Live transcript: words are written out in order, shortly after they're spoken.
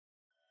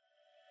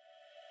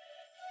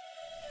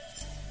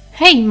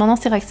Hey, mon nom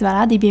c'est Roxy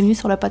Valade et bienvenue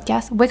sur le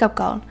podcast Wake Up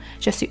Call.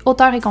 Je suis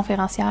auteure et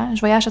conférencière, je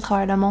voyage à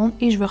travers le monde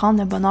et je veux rendre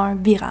le bonheur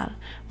viral.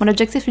 Mon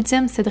objectif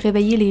ultime, c'est de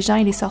réveiller les gens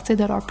et les sortir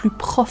de leur plus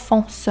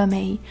profond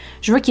sommeil.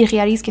 Je veux qu'ils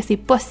réalisent que c'est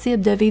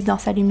possible de vivre dans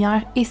sa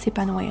lumière et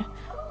s'épanouir.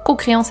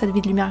 Co-créons cette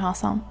vie de lumière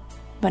ensemble.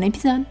 Bon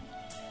épisode!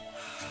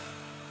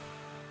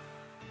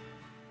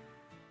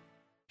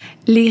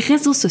 Les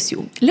réseaux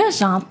sociaux. Là,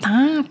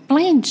 j'entends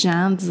plein de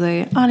gens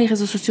dire « Ah, les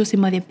réseaux sociaux, c'est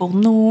mauvais pour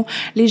nous.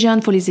 Les jeunes,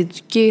 il faut les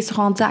éduquer, ils sont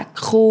rendus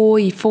accros,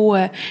 il faut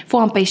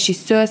empêcher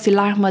ça. C'est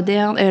l'ère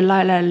moderne,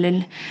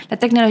 la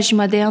technologie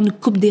moderne nous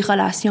coupe des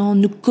relations,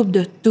 nous coupe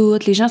de tout.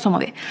 Les gens sont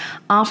mauvais. »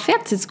 En fait,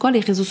 c'est quoi? Les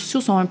réseaux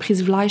sociaux sont un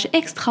privilège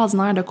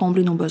extraordinaire de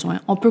combler nos besoins.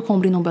 On peut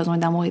combler nos besoins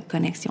d'amour et de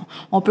connexion.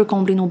 On peut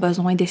combler nos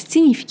besoins de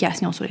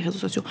signification sur les réseaux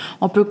sociaux.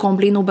 On peut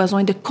combler nos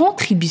besoins de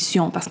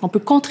contribution parce qu'on peut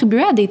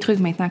contribuer à des trucs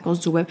maintenant à cause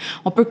du web.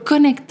 On peut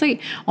connecter,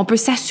 on peut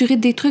s'assurer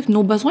des trucs,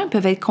 nos besoins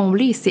peuvent être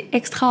comblés, c'est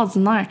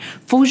extraordinaire.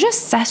 Faut juste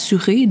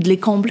s'assurer de les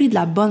combler de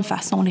la bonne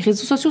façon. Les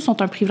réseaux sociaux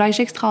sont un privilège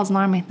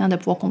extraordinaire maintenant de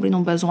pouvoir combler nos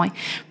besoins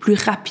plus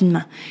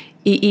rapidement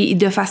et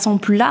de façon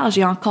plus large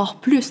et encore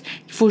plus.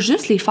 Il faut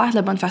juste les faire de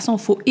la bonne façon,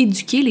 il faut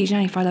éduquer les gens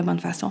à les faire de la bonne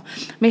façon.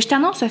 Mais je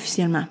t'annonce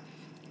officiellement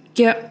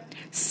que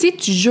si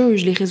tu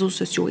juges les réseaux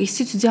sociaux et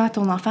si tu dis à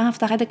ton enfant, faut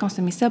t'arrêter de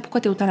consommer ça,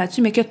 pourquoi t'es autant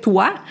là-dessus, mais que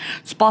toi,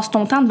 tu passes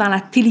ton temps devant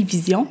la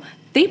télévision,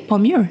 t'es pas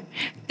mieux.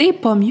 T'es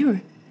pas mieux.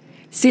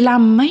 C'est la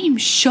même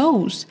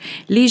chose.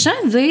 Les gens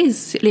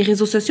disent, les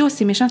réseaux sociaux,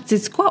 c'est méchant. Tu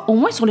sais quoi? Au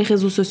moins, sur les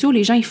réseaux sociaux,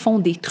 les gens, ils font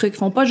des trucs. Ils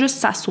font pas juste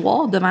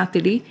s'asseoir devant la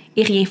télé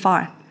et rien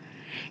faire.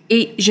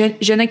 Et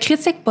je ne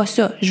critique pas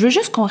ça. Je veux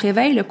juste qu'on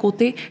réveille le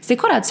côté... C'est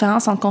quoi la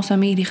différence entre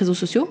consommer les réseaux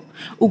sociaux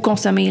ou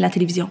consommer la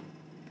télévision?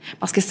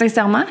 Parce que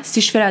sincèrement,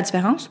 si je fais la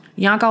différence,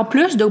 il y a encore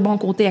plus de bons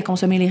côtés à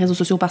consommer les réseaux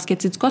sociaux parce que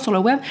tu sais quoi, sur le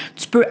web,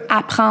 tu peux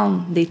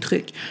apprendre des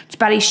trucs, tu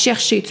peux aller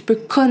chercher, tu peux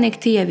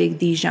connecter avec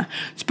des gens,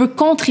 tu peux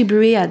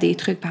contribuer à des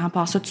trucs par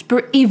rapport à ça, tu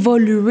peux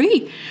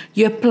évoluer.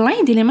 Il y a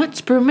plein d'éléments,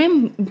 tu peux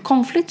même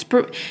gonfler, tu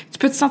peux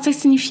te sentir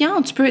signifiant,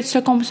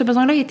 ce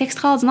besoin-là est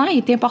extraordinaire, il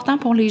est important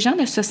pour les gens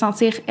de se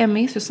sentir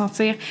aimés, se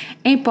sentir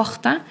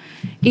important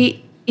et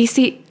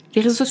les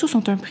réseaux sociaux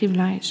sont un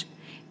privilège.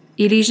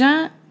 Et les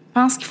gens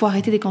pense qu'il faut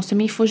arrêter de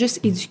consommer, il faut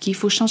juste éduquer, il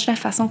faut changer la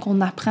façon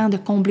qu'on apprend de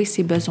combler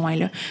ces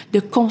besoins-là,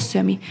 de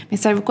consommer. Mais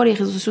savez-vous quoi, les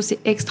réseaux sociaux, c'est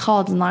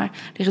extraordinaire.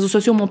 Les réseaux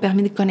sociaux m'ont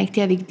permis de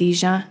connecter avec des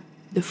gens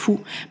de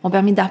fous, m'ont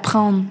permis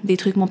d'apprendre des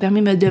trucs, m'ont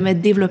permis de me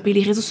développer.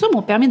 Les réseaux sociaux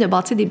m'ont permis de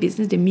bâtir des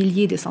business de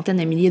milliers, de centaines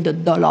de milliers de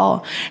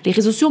dollars. Les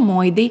réseaux sociaux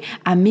m'ont aidé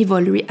à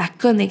m'évoluer, à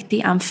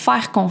connecter, à me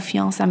faire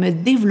confiance, à me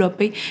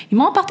développer. Ils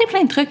m'ont apporté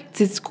plein de trucs.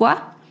 Tu sais quoi?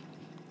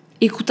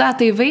 Écouter à la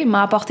TV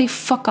m'a apporté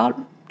fuck all.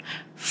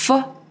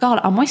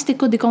 À moins que tu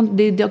écoutes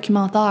des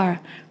documentaires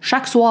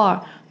chaque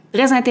soir,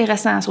 très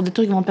intéressants, sur des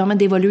trucs qui vont te permettre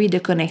d'évoluer et de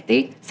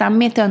connecter, ça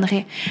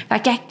m'étonnerait. Fait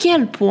qu'à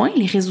quel point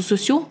les réseaux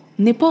sociaux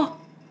n'est pas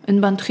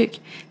une bonne truc.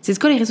 C'est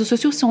quoi les réseaux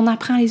sociaux? Si on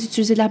apprend à les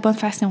utiliser de la bonne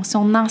façon, si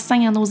on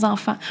enseigne à nos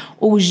enfants,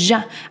 aux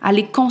gens, à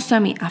les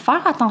consommer, à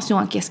faire attention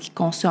à ce qu'ils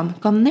consomment,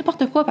 comme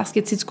n'importe quoi, parce que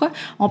tu sais quoi?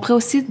 On pourrait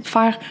aussi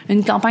faire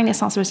une campagne de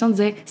sensibilisation, de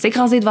dire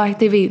s'écraser devant la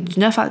TV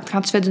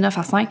quand tu fais du 9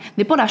 à 5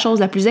 n'est pas la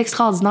chose la plus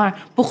extraordinaire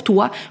pour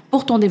toi,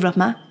 pour ton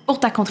développement, pour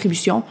ta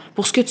contribution,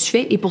 pour ce que tu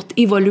fais et pour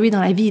évoluer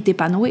dans la vie et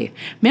t'épanouir.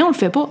 Mais on le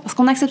fait pas parce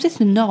qu'on accepte que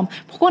c'est une norme.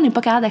 Pourquoi on n'est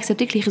pas capable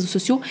d'accepter que les réseaux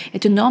sociaux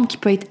est une norme qui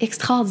peut être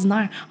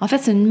extraordinaire? En fait,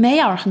 c'est une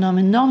meilleure norme,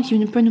 une norme qui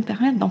peut nous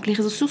permettre. Donc, les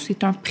réseaux sociaux,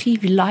 c'est un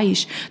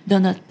privilège de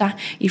notre temps.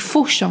 Il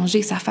faut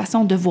changer sa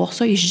façon de voir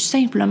ça et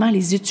simplement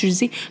les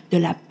utiliser de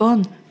la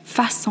bonne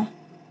façon.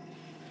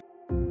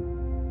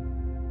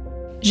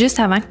 Juste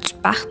avant que tu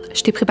partes,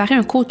 je t'ai préparé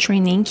un coach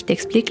training qui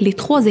t'explique les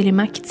 3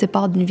 éléments qui te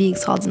séparent d'une vie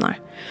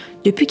extraordinaire.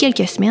 Depuis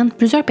quelques semaines,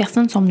 plusieurs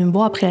personnes sont venues me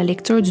voir après la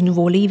lecture du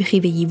nouveau livre «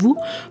 Réveillez-vous »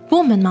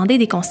 pour me demander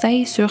des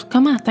conseils sur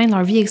comment atteindre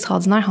leur vie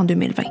extraordinaire en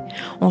 2020.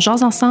 On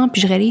jase ensemble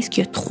puis je réalise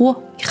qu'il y a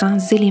 3 grands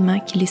éléments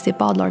qui les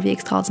séparent de leur vie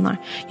extraordinaire.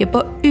 Il n'y a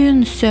pas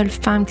une seule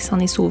femme qui s'en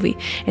est sauvée.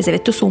 Elles avaient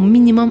tous au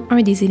minimum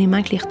un des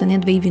éléments qui les retenait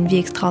de vivre une vie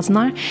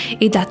extraordinaire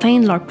et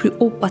d'atteindre leur plus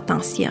haut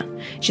potentiel.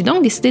 J'ai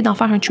donc décidé d'en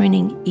faire un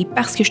training et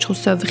parce que je trouve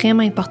ça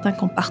vraiment important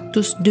qu'on parte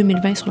tous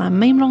 2020 sur la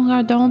même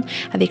longueur d'onde,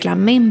 avec la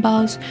même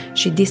base,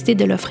 j'ai décidé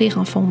de l'offrir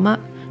en format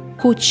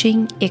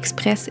coaching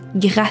express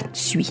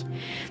gratuit.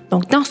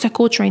 Donc, dans ce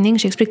coach training,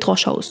 j'explique 3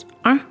 choses.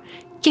 1,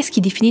 qu'est-ce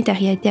qui définit ta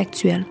réalité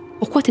actuelle?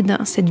 Pourquoi tu es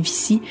dans cette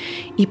vie-ci?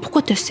 Et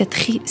pourquoi tu as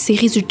ces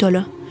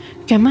résultats-là?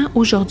 Comment,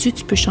 aujourd'hui,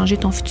 tu peux changer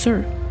ton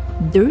futur?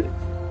 2,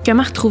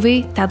 comment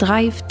retrouver ta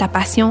drive, ta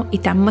passion et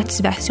ta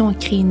motivation à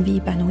créer une vie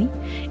épanouie?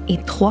 Et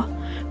 3,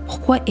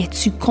 pourquoi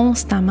es-tu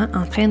constamment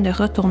en train de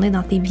retourner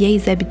dans tes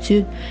vieilles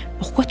habitudes?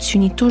 Pourquoi tu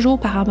finis toujours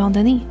par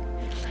abandonner?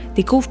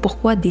 Découvre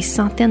pourquoi des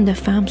centaines de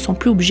femmes sont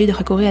plus obligées de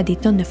recourir à des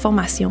tonnes de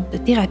formations, de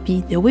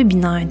thérapies, de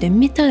webinaires, de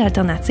méthodes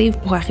alternatives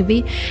pour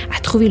arriver à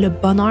trouver le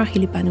bonheur et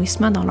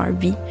l'épanouissement dans leur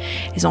vie.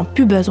 Elles n'ont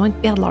plus besoin de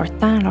perdre leur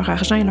temps, leur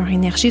argent et leur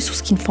énergie sur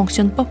ce qui ne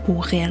fonctionne pas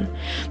pour elles.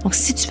 Donc,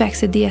 si tu veux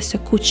accéder à ce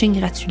coaching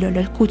gratuit-là,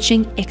 le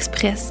coaching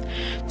express,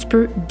 tu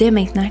peux dès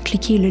maintenant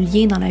cliquer le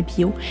lien dans la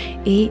bio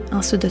et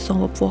ensuite de ça,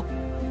 on va pouvoir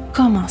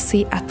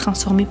commencer à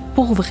transformer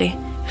pour vrai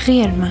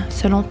réellement,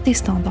 selon tes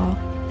standards,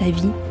 ta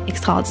vie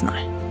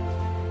extraordinaire.